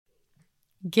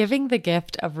Giving the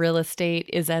gift of real estate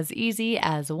is as easy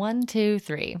as 1, 2,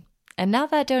 3. And now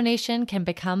that donation can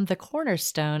become the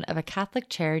cornerstone of a Catholic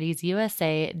Charities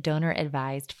USA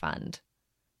donor-advised fund.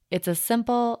 It's a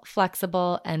simple,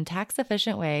 flexible, and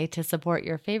tax-efficient way to support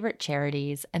your favorite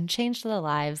charities and change the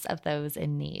lives of those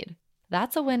in need.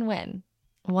 That's a win-win.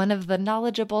 One of the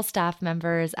knowledgeable staff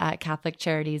members at Catholic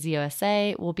Charities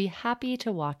USA will be happy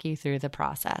to walk you through the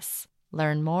process.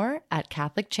 Learn more at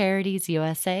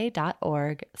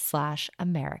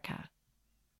catholiccharitiesusa.org/America.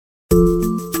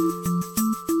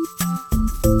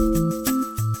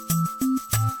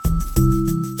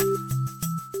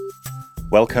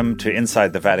 Welcome to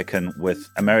Inside the Vatican with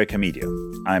America Media.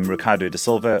 I'm Ricardo de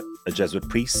Silva, a Jesuit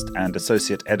priest and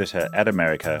associate editor at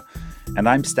America, and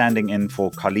I'm standing in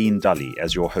for Colleen Dully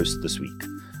as your host this week,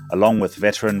 along with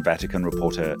veteran Vatican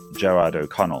reporter Gerard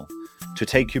O'Connell, to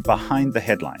take you behind the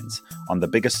headlines on the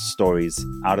biggest stories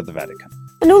out of the Vatican.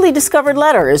 A newly discovered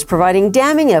letter is providing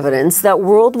damning evidence that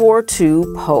World War II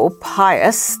Pope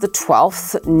Pius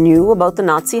XII knew about the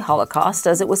Nazi Holocaust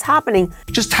as it was happening.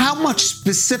 Just how much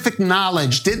specific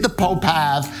knowledge did the Pope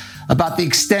have about the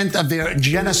extent of their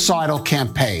genocidal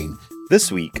campaign? This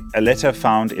week, a letter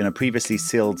found in a previously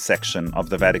sealed section of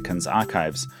the Vatican's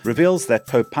archives reveals that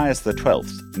Pope Pius XII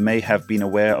may have been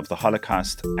aware of the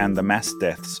Holocaust and the mass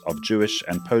deaths of Jewish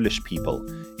and Polish people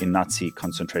in Nazi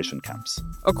concentration camps.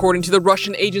 According to the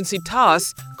Russian agency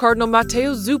TASS, Cardinal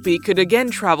Matteo Zuppi could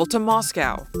again travel to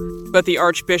Moscow. But the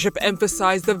Archbishop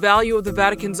emphasized the value of the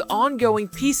Vatican's ongoing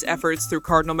peace efforts through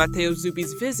Cardinal Matteo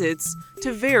Zuppi's visits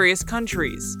to various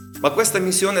countries.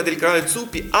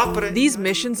 These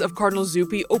missions of Cardinal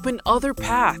Zuppi open other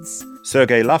paths.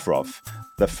 Sergei Lavrov,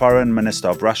 the foreign minister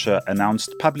of Russia,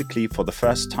 announced publicly for the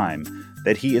first time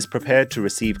that he is prepared to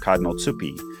receive Cardinal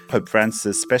Zuppi, Pope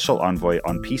Francis' special envoy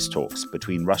on peace talks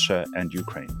between Russia and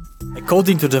Ukraine.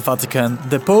 According to the Vatican,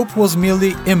 the Pope was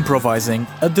merely improvising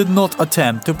and did not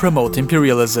attempt to promote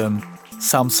imperialism.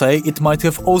 Some say it might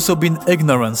have also been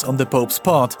ignorance on the Pope's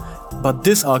part, but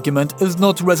this argument is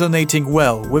not resonating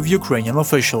well with Ukrainian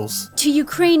officials. To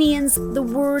Ukrainians, the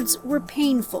words were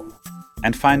painful.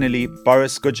 And finally,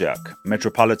 Boris Gudziak,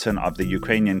 Metropolitan of the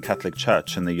Ukrainian Catholic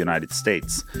Church in the United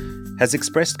States, has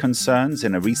expressed concerns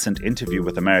in a recent interview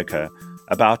with America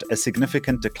about a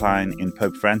significant decline in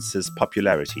Pope Francis'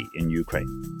 popularity in Ukraine.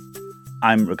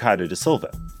 I'm Ricardo de Silva,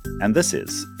 and this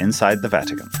is Inside the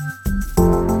Vatican.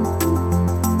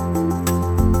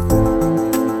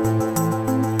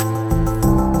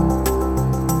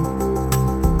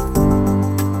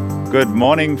 Good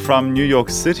morning from New York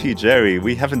City, Jerry.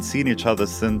 We haven't seen each other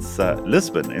since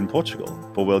Lisbon in Portugal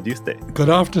for World Youth Day. Good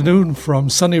afternoon from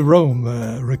sunny Rome.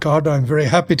 Ricardo, I'm very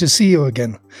happy to see you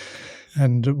again.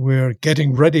 And we're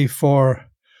getting ready for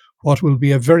what will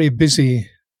be a very busy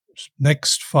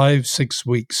next 5-6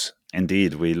 weeks.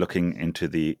 Indeed, we're looking into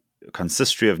the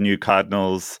consistory of new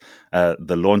cardinals,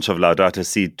 the launch of Laudato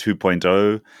Si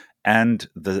 2.0, and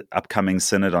the upcoming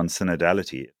Synod on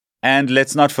Synodality. And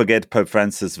let's not forget Pope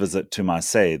Francis' visit to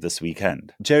Marseille this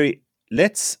weekend. Jerry,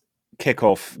 let's kick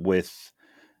off with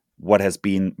what has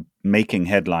been making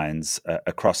headlines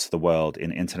across the world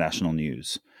in international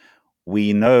news.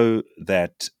 We know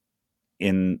that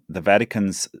in the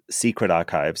Vatican's secret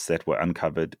archives that were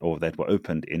uncovered or that were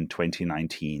opened in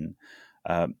 2019,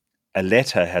 a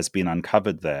letter has been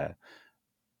uncovered there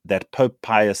that Pope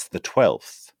Pius XII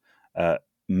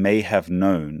may have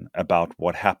known about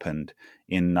what happened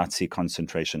in Nazi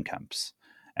concentration camps.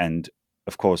 And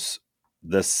of course,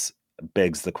 this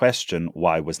begs the question,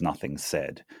 why was nothing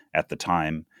said at the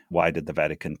time? Why did the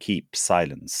Vatican keep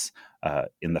silence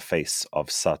in the face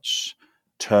of such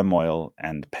turmoil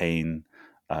and pain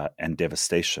and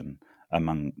devastation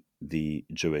among the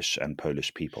Jewish and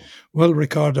Polish people? Well,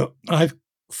 Ricardo, I've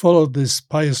followed this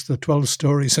Pius XII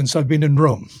story since I've been in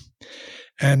Rome.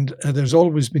 And there's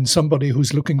always been somebody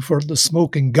who's looking for the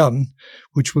smoking gun,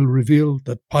 which will reveal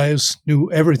that Pius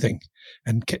knew everything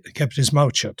and kept his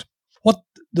mouth shut. What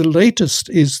the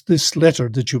latest is this letter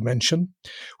that you mentioned,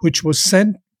 which was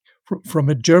sent from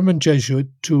a German Jesuit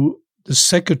to the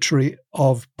secretary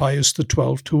of Pius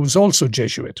XII, who was also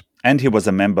Jesuit. And he was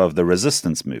a member of the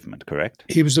resistance movement, correct?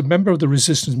 He was a member of the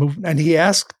resistance movement, and he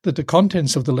asked that the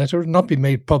contents of the letter not be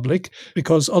made public,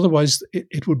 because otherwise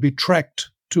it would be tracked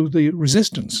to the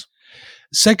resistance.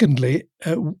 Secondly,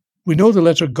 we know the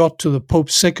letter got to the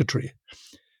Pope's secretary.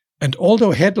 And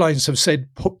although headlines have said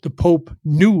the Pope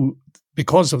knew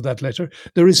because of that letter,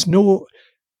 there is no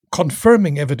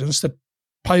confirming evidence that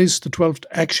Pius XII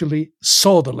actually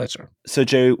saw the letter. So,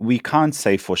 Joe, we can't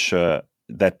say for sure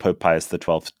that Pope Pius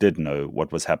XII did know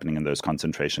what was happening in those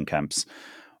concentration camps.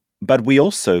 But we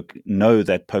also know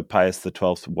that Pope Pius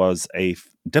XII was a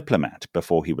diplomat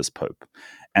before he was Pope.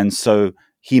 And so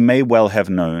he may well have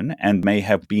known and may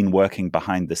have been working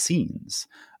behind the scenes,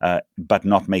 but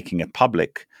not making it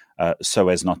public so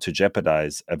as not to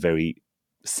jeopardize a very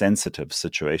sensitive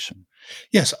situation.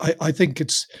 Yes, I think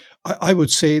I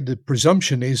would say the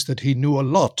presumption is that he knew a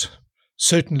lot.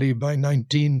 Certainly by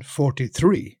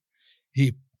 1943,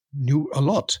 he knew a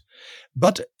lot.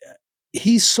 But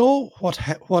he saw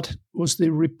what was the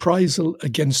reprisal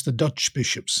against the Dutch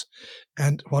bishops.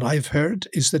 And what I've heard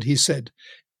is that he said,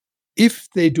 if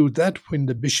they do that when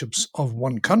the bishops of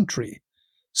one country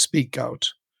speak out,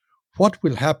 what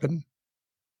will happen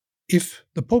if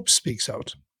the Pope speaks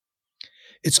out?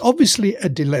 It's obviously a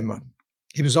dilemma.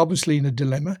 He was obviously in a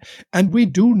dilemma. And we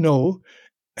do know,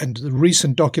 and the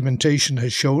recent documentation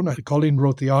has shown, Colin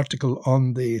wrote the article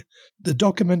on the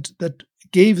document that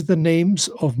gave the names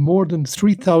of more than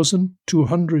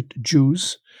 3,200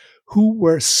 Jews who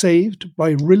were saved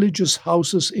by religious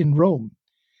houses in Rome,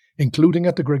 including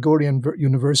at the Gregorian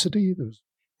University.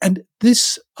 And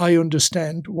this, I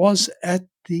understand, was at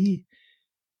the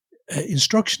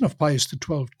instruction of Pius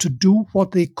XII to do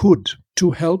what they could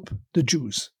to help the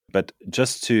Jews. But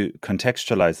just to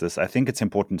contextualize this, I think it's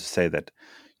important to say that,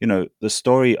 the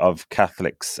story of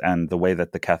Catholics and the way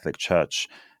that the Catholic Church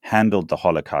handled the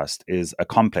Holocaust is a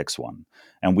complex one.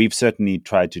 And we've certainly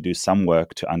tried to do some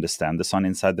work to understand this on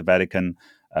Inside the Vatican.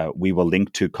 We will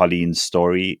link to Colleen's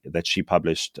story that she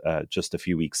published just a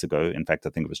few weeks ago. In fact, I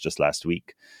think it was just last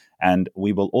week. And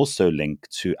we will also link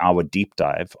to our deep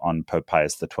dive on Pope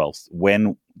Pius XII.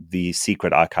 When the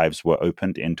secret archives were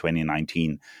opened in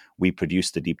 2019, we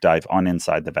produced a deep dive on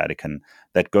Inside the Vatican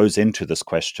that goes into this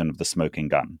question of the smoking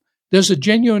gun. There's a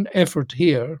genuine effort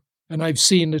here, and I've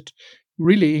seen it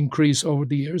really increase over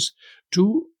the years,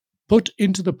 to put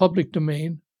into the public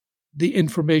domain the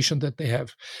information that they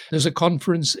have. There's a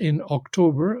conference in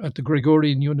October at the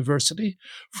Gregorian University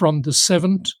from the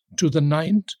 7th to the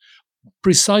 9th,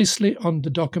 precisely on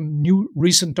the new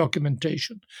recent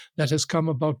documentation that has come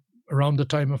about around the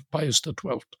time of Pius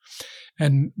XII.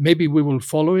 And maybe we will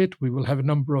follow it. We will have a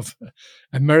number of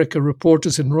America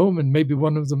reporters in Rome, and maybe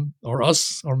one of them, or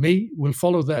us, or me, will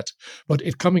follow that. But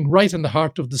it coming right in the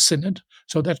heart of the synod,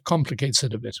 so that complicates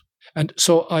it a bit. And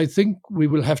so I think we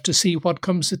will have to see what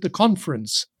comes at the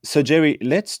conference. So, Jerry,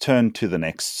 let's turn to the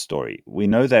next story. We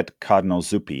know that Cardinal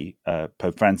Zuppi,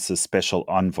 Pope Francis' special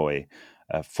envoy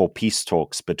for peace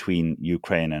talks between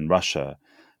Ukraine and Russia,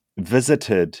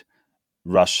 visited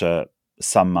Russia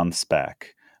some months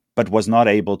back, but was not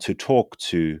able to talk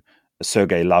to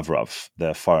Sergei Lavrov,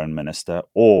 the foreign minister,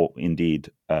 or indeed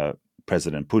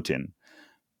President Putin.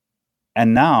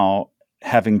 And now,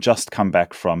 having just come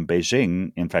back from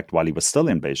Beijing, in fact, while he was still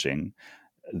in Beijing,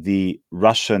 the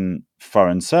Russian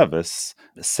Foreign Service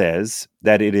says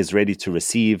that it is ready to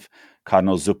receive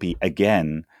Cardinal Zuppi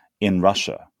again in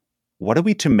Russia. What are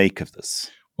we to make of this?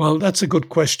 Well, that's a good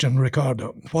question,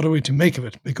 Ricardo. What are we to make of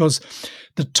it? Because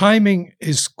the timing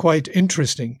is quite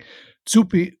interesting.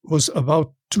 Zuppi was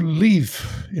about to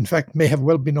leave, in fact, may have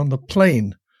well been on the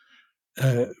plane,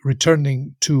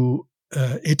 returning to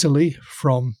Italy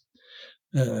from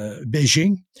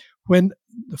Beijing, when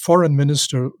the foreign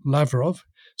minister Lavrov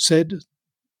said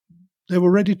they were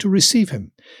ready to receive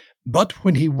him. But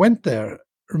when he went there,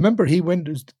 remember,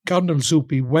 Cardinal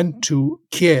Zuppi went to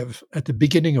Kiev at the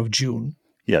beginning of June.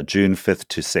 Yeah, June 5th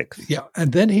to 6th. Yeah,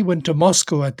 and then he went to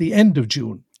Moscow at the end of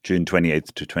June. June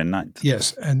 28th to 29th.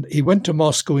 Yes, and he went to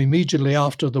Moscow immediately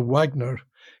after the Wagner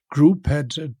group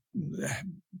had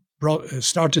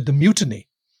started the mutiny.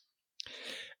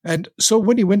 And so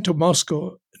when he went to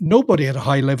Moscow, nobody at a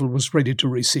high level was ready to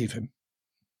receive him.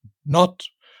 Not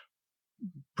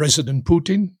President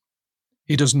Putin.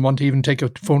 He doesn't want to even take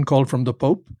a phone call from the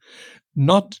Pope.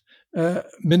 Not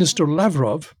Minister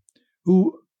Lavrov,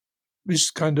 who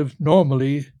is kind of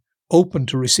normally open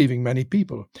to receiving many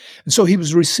people. And so he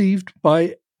was received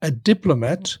by a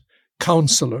diplomat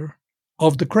counselor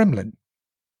of the Kremlin.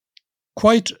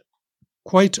 Quite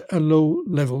a low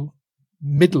level,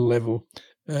 middle level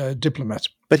diplomat.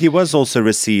 But he was also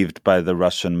received by the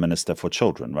Russian Minister for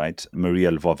Children, right?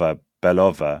 Maria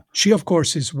Lvova-Belova. She, of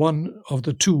course, is one of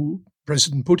the two,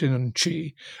 President Putin and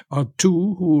she, are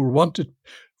two who are wanted,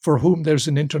 for whom there's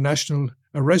an international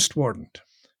arrest warrant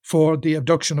for the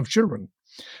abduction of children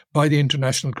by the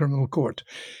International Criminal Court.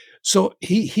 So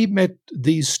he met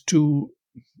these two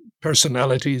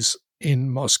personalities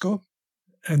in Moscow,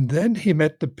 and then he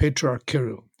met the Patriarch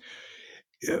Kirill.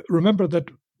 Remember that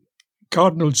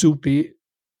Cardinal Zuppi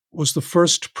was the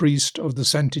first priest of the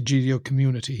Sant'Egidio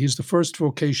community. He's the first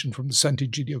vocation from the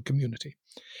Sant'Egidio community.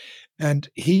 And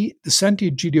the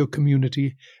Sant'Egidio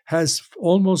community has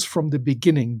almost from the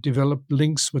beginning developed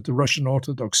links with the Russian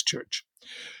Orthodox Church.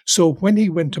 So when he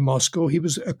went to Moscow, he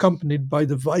was accompanied by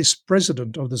the vice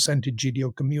president of the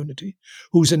Sant'Egidio community,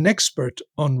 who's an expert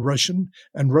on Russian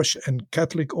and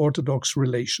Catholic Orthodox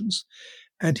relations.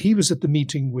 And he was at the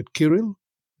meeting with Kirill,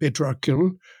 Patriarch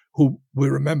Kirill, who we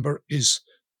remember is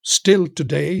still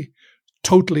today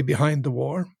totally behind the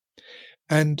war.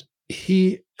 And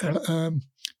he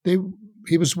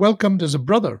was welcomed as a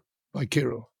brother by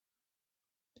Kirill.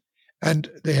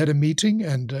 And they had a meeting,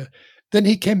 and then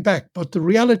he came back. But the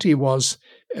reality was,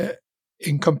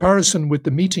 in comparison with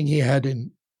the meeting he had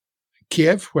in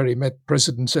Kiev, where he met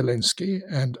President Zelensky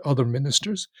and other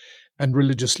ministers and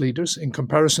religious leaders, in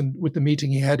comparison with the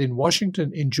meeting he had in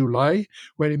Washington in July,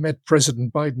 where he met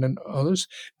President Biden and others,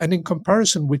 and in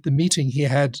comparison with the meeting he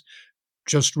had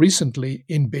just recently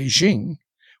in Beijing,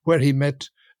 where he met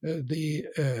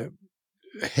the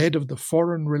head of the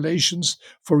foreign relations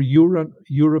for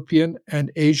European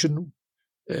and Asian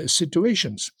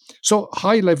situations. So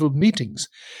high-level meetings.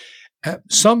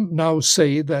 Some now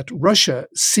say that Russia,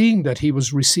 seeing that he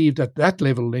was received at that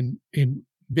level in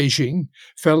Beijing,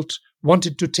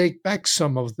 wanted to take back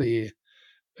some of the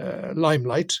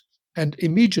limelight and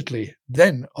immediately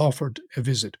then offered a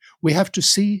visit. We have to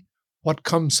see what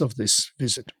comes of this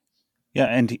visit. Yeah,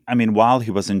 and I mean, while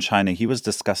he was in China, he was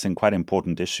discussing quite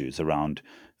important issues around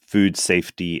food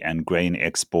safety and grain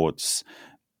exports.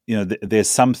 You know, there's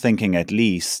some thinking at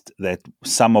least that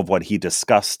some of what he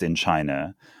discussed in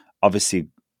China obviously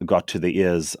got to the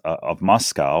ears of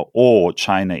Moscow, or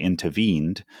China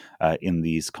intervened in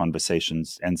these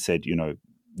conversations and said, you know,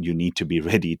 you need to be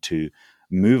ready to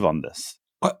move on this.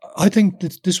 I think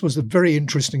that this was a very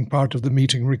interesting part of the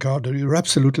meeting, Ricardo. You're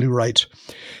absolutely right.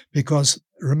 Because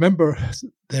remember,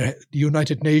 the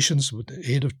United Nations, with the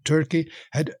aid of Turkey,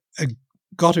 had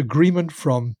got agreement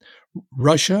from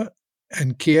Russia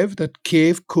and Kiev that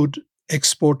Kiev could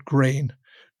export grain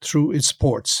through its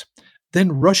ports.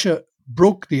 Then Russia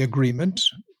broke the agreement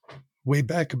way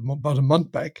back, about a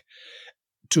month back,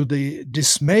 to the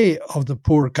dismay of the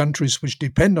poor countries which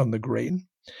depend on the grain.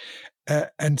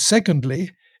 And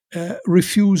secondly,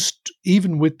 refused,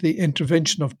 even with the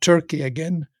intervention of Turkey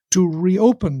again, to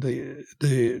reopen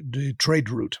the trade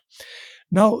route.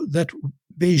 Now that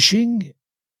Beijing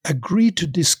agreed to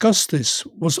discuss this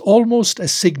was almost a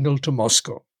signal to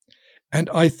Moscow. And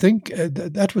I think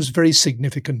that was very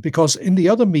significant, because in the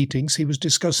other meetings he was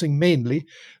discussing mainly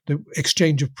the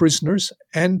exchange of prisoners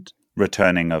and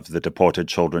returning of the deported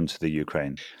children to the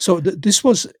Ukraine. So this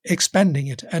was expanding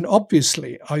it. And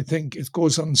obviously, I think it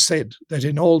goes unsaid that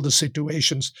in all the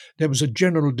situations, there was a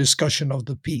general discussion of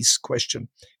the peace question.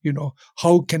 You know,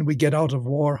 how can we get out of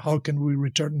war? How can we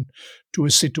return to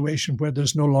a situation where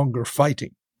there's no longer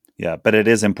fighting? Yeah, but it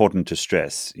is important to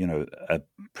stress, you know,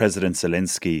 President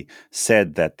Zelensky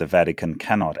said that the Vatican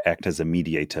cannot act as a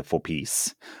mediator for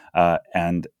peace.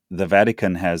 And the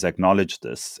Vatican has acknowledged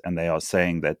this, and they are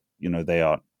saying that, you know, they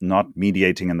are not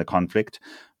mediating in the conflict,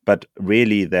 but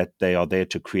really that they are there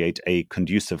to create a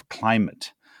conducive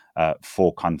climate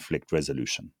for conflict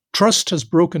resolution. Trust has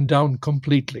broken down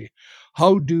completely.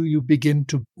 How do you begin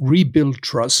to rebuild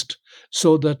trust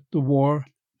so that the war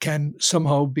can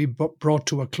somehow be brought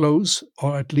to a close,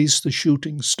 or at least the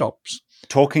shooting stops?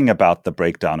 Talking about the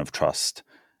breakdown of trust,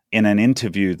 in an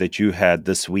interview that you had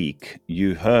this week,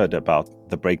 you heard about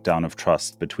the breakdown of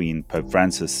trust between Pope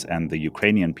Francis and the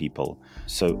Ukrainian people.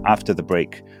 So after the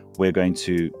break, we're going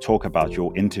to talk about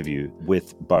your interview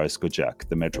with Boris Gudjak,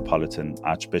 the Metropolitan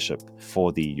Archbishop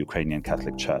for the Ukrainian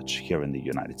Catholic Church here in the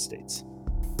United States.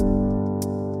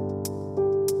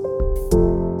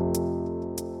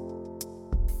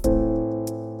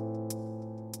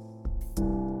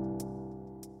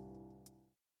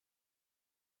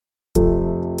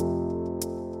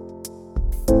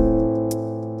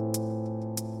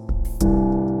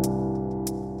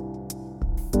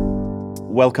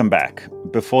 Welcome back.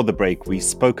 Before the break, we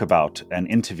spoke about an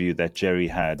interview that Jerry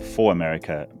had for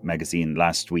America magazine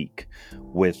last week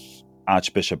with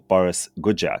Archbishop Boris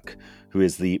Gudjak, who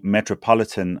is the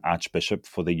Metropolitan Archbishop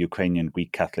for the Ukrainian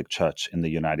Greek Catholic Church in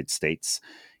the United States.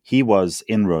 He was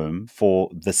in Rome for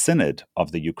the Synod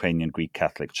of the Ukrainian Greek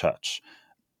Catholic Church.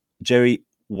 Jerry,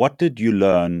 what did you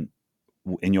learn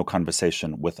in your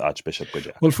conversation with Archbishop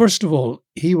Gudjak? Well, first of all,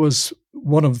 he was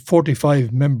one of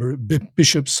 45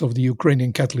 bishops of the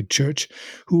Ukrainian Catholic Church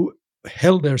who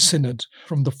held their synod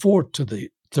from the 4th to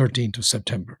the 13th of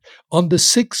September. On the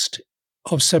 6th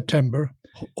of September,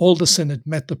 all the synod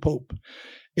met the Pope.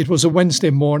 It was a Wednesday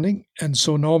morning, and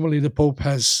so normally the Pope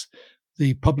has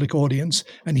the public audience,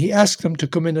 and he asked them to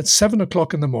come in at 7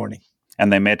 o'clock in the morning.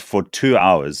 And they met for 2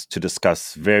 hours to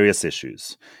discuss various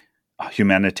issues: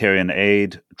 humanitarian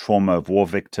aid, trauma of war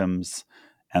victims,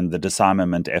 and the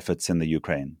disarmament efforts in the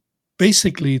Ukraine.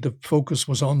 Basically, the focus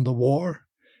was on the war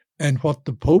and what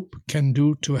the Pope can do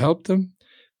to help them,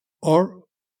 or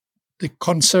the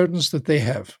concerns that they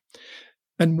have.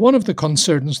 And one of the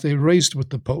concerns they raised with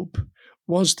the Pope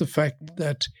was the fact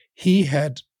that he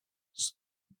had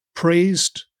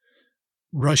praised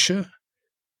Russia,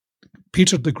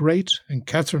 Peter the Great and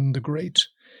Catherine the Great,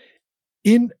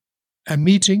 in a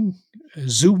meeting, a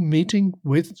Zoom meeting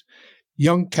with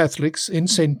young Catholics in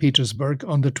St. Petersburg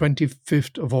on the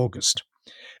 25th of August.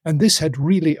 And this had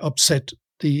really upset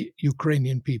the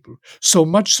Ukrainian people, so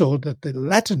much so that the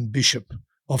Latin bishop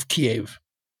of Kiev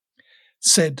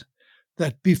said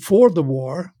that before the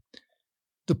war,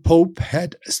 the Pope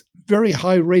had a very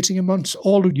high rating amongst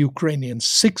all of Ukrainians.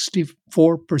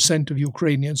 64% of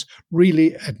Ukrainians really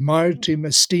admired him,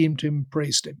 esteemed him,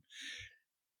 praised him.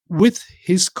 With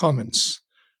his comments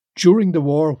during the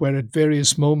war, where at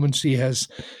various moments he has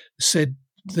said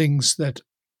things that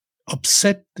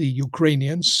upset the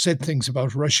Ukrainians, said things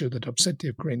about Russia that upset the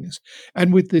Ukrainians, and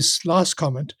with this last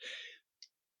comment,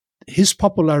 his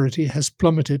popularity has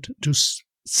plummeted to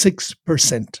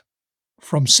 6%,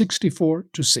 from 64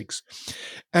 to 6.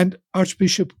 And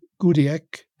Archbishop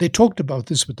Gudiak, they talked about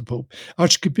this with the Pope.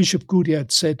 Archbishop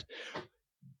Gudiak said,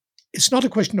 it's not a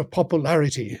question of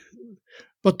popularity,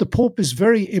 but the Pope is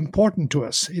very important to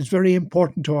us. He's very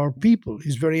important to our people.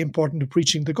 He's very important to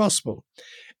preaching the gospel.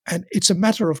 And it's a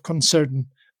matter of concern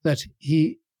that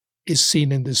he is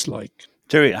seen in this light.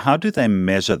 Jerry, how do they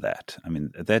measure that? I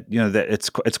mean, that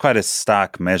it's quite a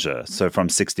stark measure. So from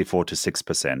 64 to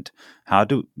 6%. How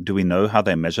do we know how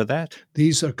they measure that?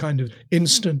 These are kind of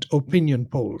instant opinion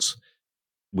polls.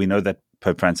 We know that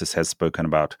Pope Francis has spoken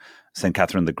about St.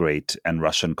 Catherine the Great and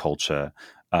Russian culture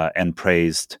and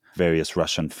praised various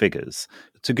Russian figures.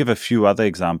 To give a few other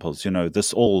examples,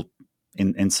 this all,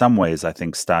 in some ways, I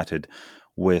think, started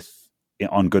with,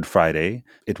 on Good Friday,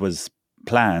 it was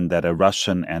planned that a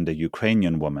Russian and a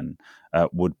Ukrainian woman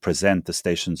would present the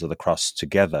Stations of the Cross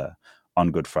together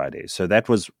on Good Friday. So that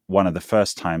was one of the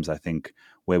first times, I think,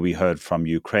 where we heard from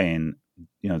Ukraine,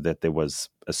 that there was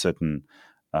a certain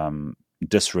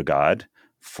disregard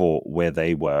for where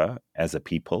they were as a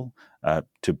people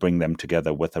to bring them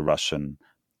together with a Russian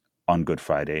on Good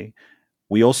Friday.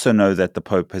 We also know that the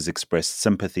Pope has expressed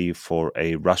sympathy for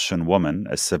a Russian woman,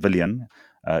 a civilian,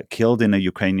 killed in a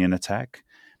Ukrainian attack.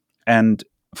 And,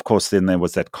 of course, then there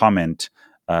was that comment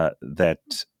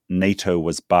that NATO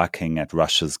was barking at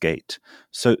Russia's gate.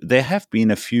 So there have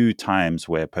been a few times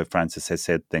where Pope Francis has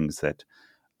said things that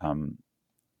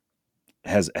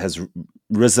has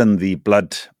risen the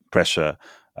blood pressure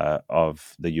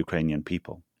of the Ukrainian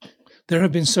people. There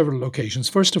have been several occasions.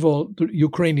 First of all, the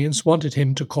Ukrainians wanted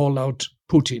him to call out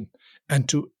Putin and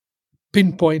to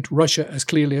pinpoint Russia as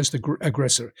clearly as the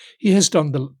aggressor. He has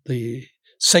done the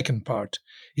second part.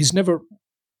 He's never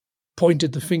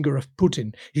pointed the finger of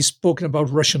Putin. He's spoken about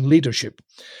Russian leadership.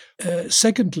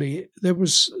 Secondly, there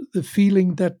was the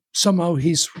feeling that somehow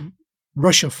he's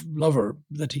Russia lover.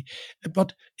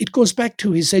 But it goes back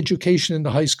to his education in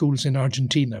the high schools in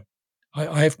Argentina.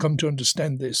 I have come to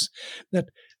understand this, that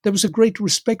there was a great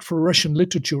respect for Russian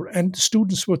literature, and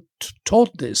students were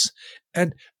taught this,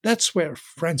 and that's where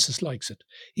Francis likes it.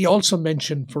 He also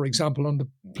mentioned, for example, on the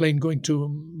plane going to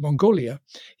Mongolia,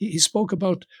 he spoke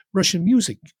about Russian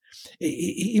music.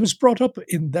 He was brought up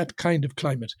in that kind of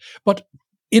climate. But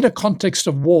in a context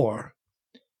of war,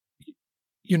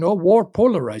 war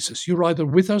polarizes. You're either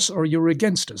with us or you're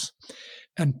against us.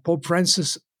 And Pope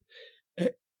Francis,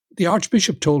 the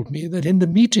Archbishop told me that in the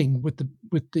meeting with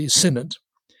the Synod,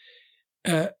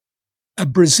 a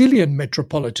Brazilian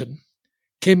metropolitan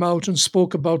came out and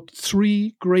spoke about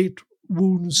 3 great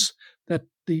wounds that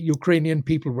the Ukrainian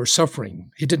people were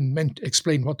suffering. He didn't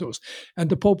explain what those. And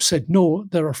the Pope said, no,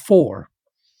 there are 4.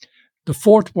 The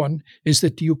 4th one is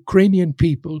that the Ukrainian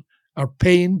people are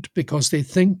pained because they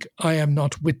think I am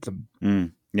not with them.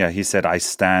 Yeah, he said, I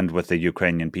stand with the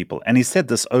Ukrainian people. And he said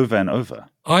this over and over.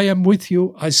 I am with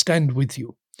you, I stand with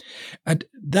you. And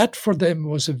that for them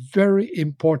was a very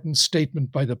important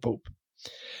statement by the Pope.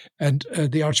 And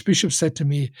the Archbishop said to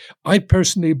me, I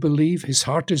personally believe his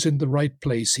heart is in the right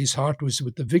place. His heart was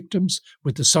with the victims,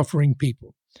 with the suffering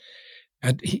people.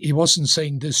 And he wasn't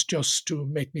saying this just to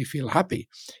make me feel happy.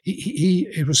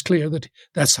 It was clear that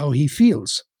that's how he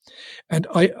feels. And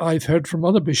I've heard from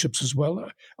other bishops as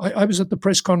well. I was at the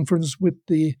press conference with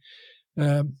the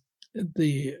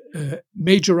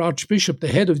major archbishop, the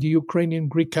head of the Ukrainian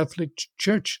Greek Catholic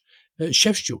Church,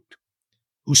 Shevchuk,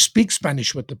 who speaks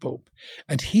Spanish with the Pope.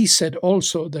 And he said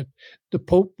also that the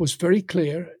Pope was very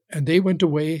clear, and they went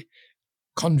away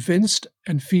convinced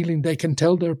and feeling they can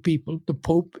tell their people the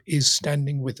Pope is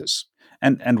standing with us.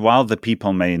 And while the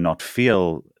people may not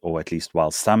feel, or at least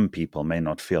while some people may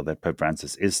not feel that Pope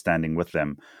Francis is standing with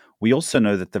them, we also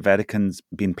know that the Vatican's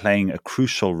been playing a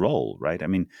crucial role, right? I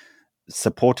mean,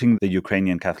 supporting the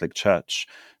Ukrainian Catholic Church,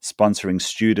 sponsoring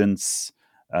students,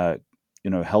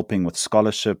 helping with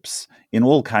scholarships in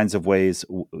all kinds of ways.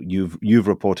 You've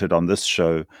reported on this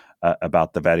show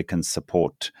about the Vatican's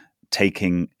support,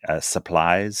 taking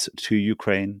supplies to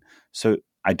Ukraine. So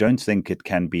I don't think it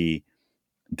can be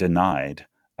denied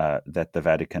that the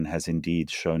Vatican has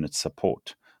indeed shown its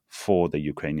support for the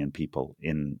Ukrainian people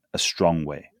in a strong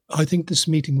way. I think this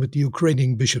meeting with the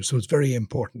Ukrainian bishops was very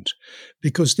important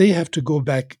because they have to go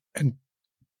back and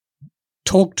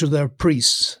talk to their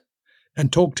priests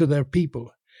and talk to their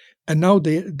people. And now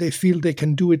they feel they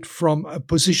can do it from a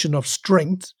position of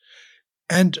strength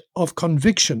and of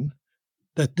conviction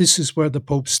that this is where the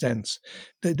Pope stands.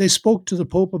 They spoke to the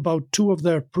Pope about 2 of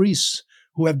their priests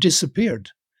who have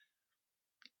disappeared.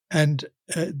 And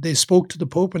they spoke to the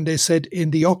Pope and they said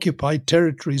in the occupied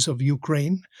territories of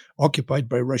Ukraine, occupied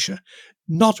by Russia,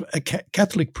 not a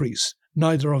Catholic priest,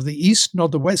 neither of the East nor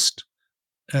the West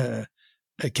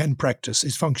can practice,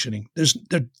 is functioning.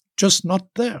 They're just not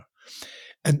there.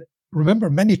 And remember,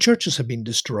 many churches have been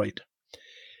destroyed.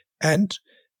 And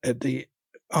the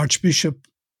Archbishop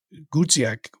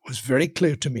Guziak was very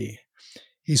clear to me.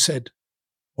 He said,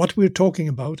 what we're talking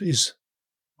about is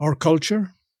our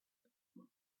culture,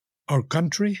 our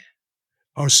country,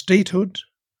 our statehood,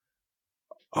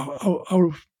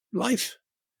 our life.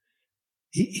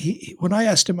 When I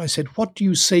asked him, I said, what do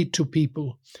you say to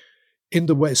people in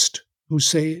the West who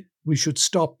say we should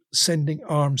stop sending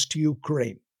arms to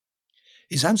Ukraine?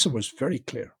 His answer was very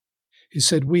clear. He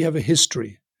said, we have a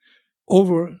history.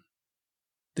 Over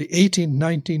the 18th,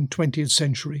 19th, 20th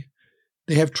century,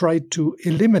 they have tried to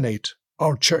eliminate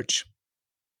our church.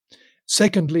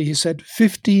 Secondly, he said,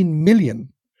 15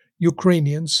 million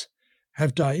Ukrainians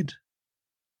have died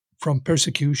from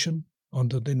persecution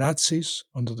under the Nazis,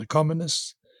 under the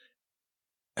communists,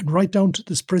 and right down to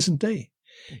this present day.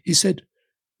 He said,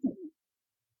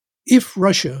 if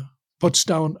Russia puts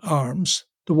down arms,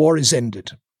 the war is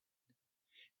ended.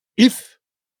 If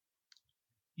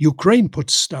Ukraine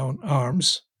puts down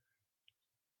arms,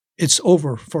 it's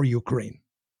over for Ukraine.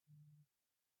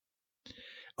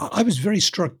 I was very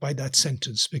struck by that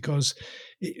sentence because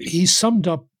he summed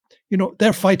up,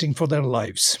 they're fighting for their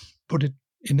lives. Put it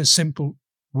in a simple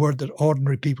word that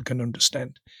ordinary people can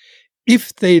understand.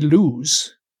 If they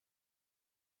lose,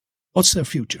 what's their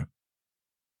future?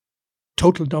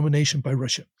 Total domination by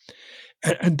Russia.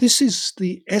 And this is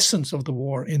the essence of the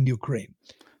war in Ukraine.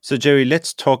 So, Jerry,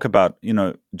 let's talk about,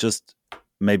 just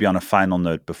maybe on a final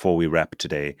note before we wrap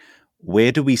today,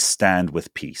 where do we stand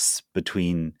with peace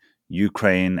between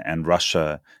Ukraine and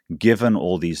Russia, given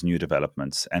all these new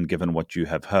developments and given what you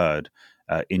have heard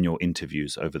in your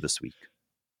interviews over this week?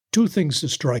 2 things that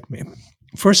strike me.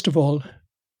 First of all,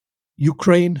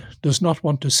 Ukraine does not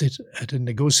want to sit at a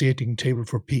negotiating table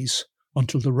for peace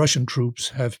until the Russian troops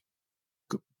have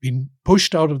been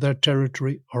pushed out of their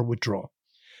territory or withdraw.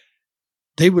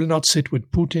 They will not sit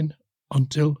with Putin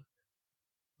until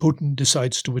Putin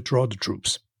decides to withdraw the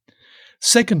troops.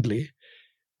 Secondly,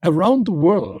 around the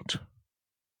world,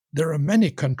 there are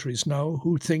many countries now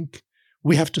who think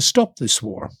we have to stop this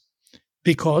war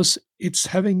because it's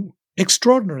having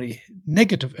extraordinary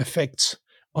negative effects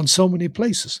on so many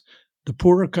places, the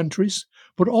poorer countries,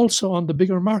 but also on the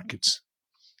bigger markets.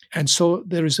 And so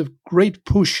there is a great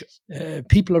push.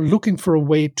 People are looking for a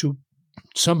way to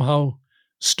somehow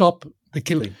stop the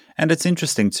killing. And it's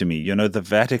interesting to me, the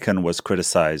Vatican was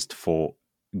criticized for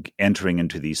entering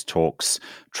into these talks,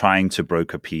 trying to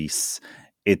broker peace.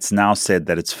 It's now said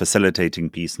that it's facilitating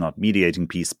peace, not mediating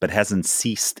peace, but hasn't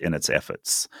ceased in its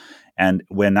efforts. And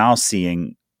we're now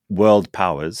seeing world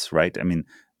powers, right? I mean,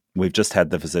 we've just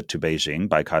had the visit to Beijing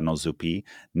by Cardinal Zuppi.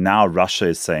 Now Russia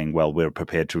is saying, well, we're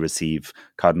prepared to receive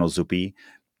Cardinal Zuppi.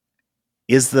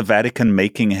 Is the Vatican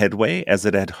making headway as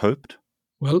it had hoped?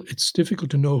 Well, it's difficult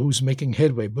to know who's making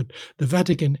headway, but the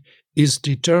Vatican is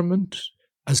determined,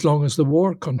 as long as the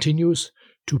war continues,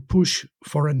 to push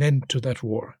for an end to that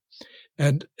war.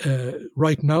 And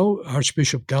right now,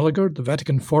 Archbishop Gallagher, the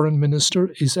Vatican foreign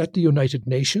minister, is at the United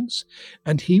Nations,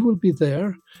 and he will be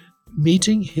there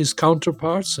meeting his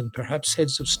counterparts and perhaps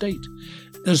heads of state.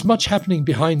 There's much happening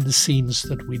behind the scenes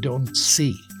that we don't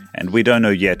see. And we don't know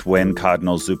yet when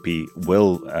Cardinal Zuppi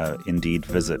will indeed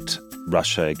visit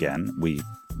Russia again. We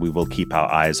we will keep our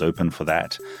eyes open for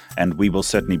that, and we will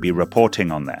certainly be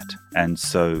reporting on that. And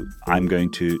so I'm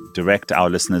going to direct our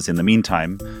listeners in the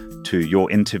meantime to your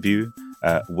interview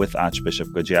with Archbishop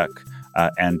Gujiak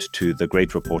and to the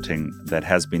great reporting that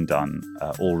has been done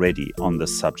already on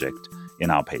this subject in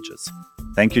our pages.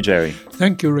 Thank you, Jerry.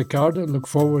 Thank you, Ricardo. Look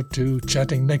forward to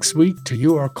chatting next week to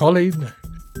you or Colleen.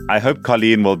 I hope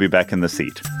Colleen will be back in the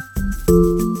seat.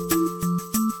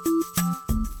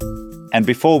 And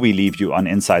before we leave you on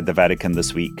Inside the Vatican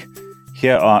this week,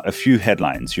 here are a few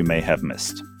headlines you may have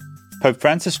missed. Pope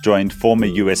Francis joined former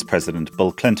US President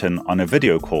Bill Clinton on a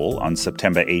video call on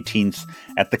September 18th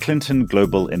at the Clinton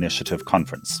Global Initiative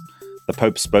Conference. The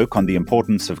Pope spoke on the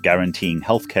importance of guaranteeing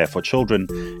healthcare for children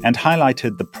and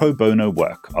highlighted the pro bono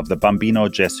work of the Bambino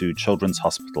Gesù Children's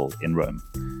Hospital in Rome.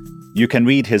 You can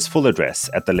read his full address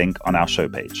at the link on our show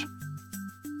page.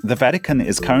 The Vatican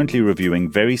is currently reviewing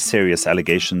very serious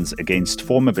allegations against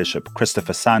former Bishop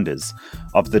Christopher Sanders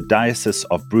of the Diocese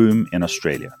of Broome in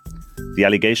Australia. The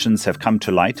allegations have come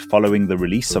to light following the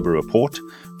release of a report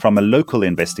from a local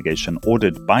investigation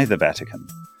ordered by the Vatican.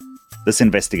 This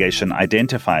investigation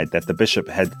identified that the bishop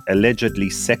had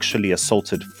allegedly sexually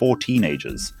assaulted 4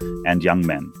 teenagers and young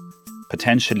men,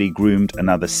 potentially groomed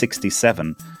another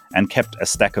 67, and kept a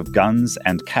stack of guns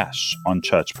and cash on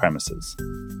church premises.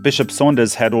 Bishop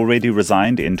Saunders had already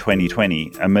resigned in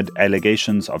 2020 amid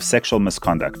allegations of sexual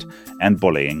misconduct and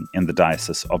bullying in the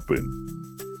Diocese of Broome.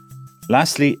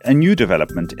 Lastly, a new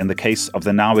development in the case of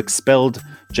the now expelled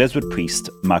Jesuit priest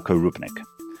Marco Rupnik.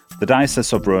 The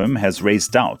Diocese of Rome has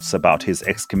raised doubts about his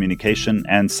excommunication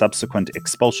and subsequent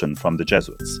expulsion from the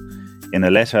Jesuits. In a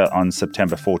letter on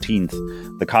September 14th,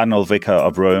 the Cardinal Vicar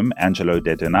of Rome, Angelo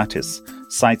De Donatis,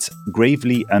 cites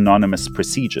gravely anonymous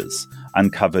procedures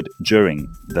uncovered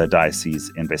during the diocese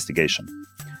investigation.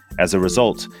 As a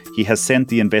result, he has sent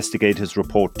the investigators'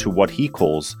 report to what he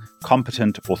calls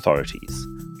competent authorities,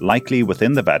 likely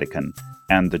within the Vatican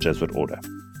and the Jesuit order.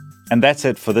 And that's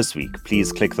it for this week.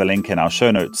 Please click the link in our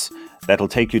show notes. That'll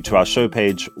take you to our show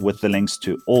page with the links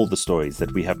to all the stories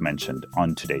that we have mentioned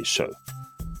on today's show.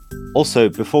 Also,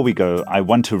 before we go, I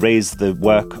want to raise the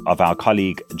work of our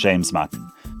colleague James Martin.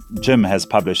 Jim has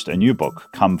published a new book,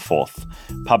 Come Forth,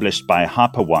 published by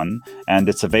Harper One, and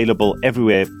it's available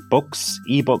everywhere books,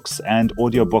 ebooks, and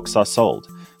audiobooks are sold.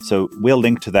 So we'll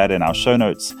link to that in our show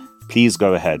notes. Please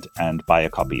go ahead and buy a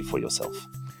copy for yourself.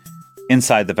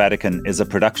 Inside the Vatican is a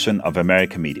production of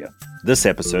America Media. This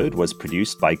episode was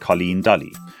produced by Colleen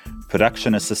Dully.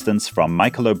 Production assistance from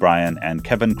Michael O'Brien and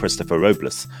Kevin Christopher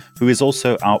Robles, who is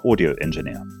also our audio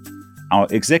engineer. Our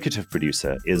executive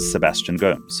producer is Sebastian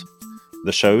Gomes.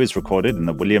 The show is recorded in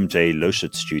the William J.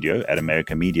 Loschitz studio at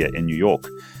America Media in New York,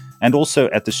 and also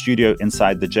at the studio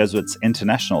inside the Jesuits'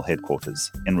 international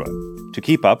headquarters in Rome. To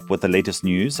keep up with the latest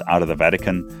news out of the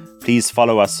Vatican, please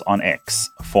follow us on X,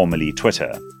 formerly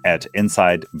Twitter, at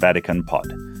Inside Vatican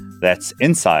Pod. That's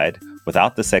Inside,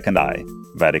 without the second I,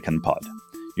 Vatican Pod.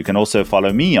 You can also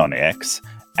follow me on X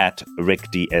at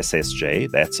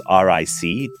RickDSSJ, that's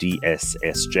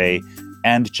RICDSSJ,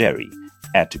 and Jerry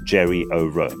at Jerry O.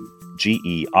 Rome,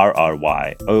 GERRYOROME.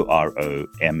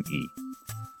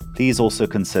 Please also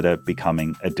consider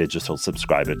becoming a digital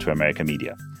subscriber to America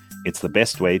Media. It's the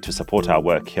best way to support our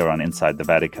work here on Inside the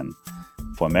Vatican.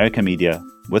 For America Media,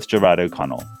 with Gerard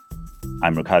O'Connell,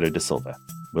 I'm Ricardo da Silva.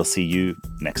 We'll see you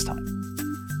next time.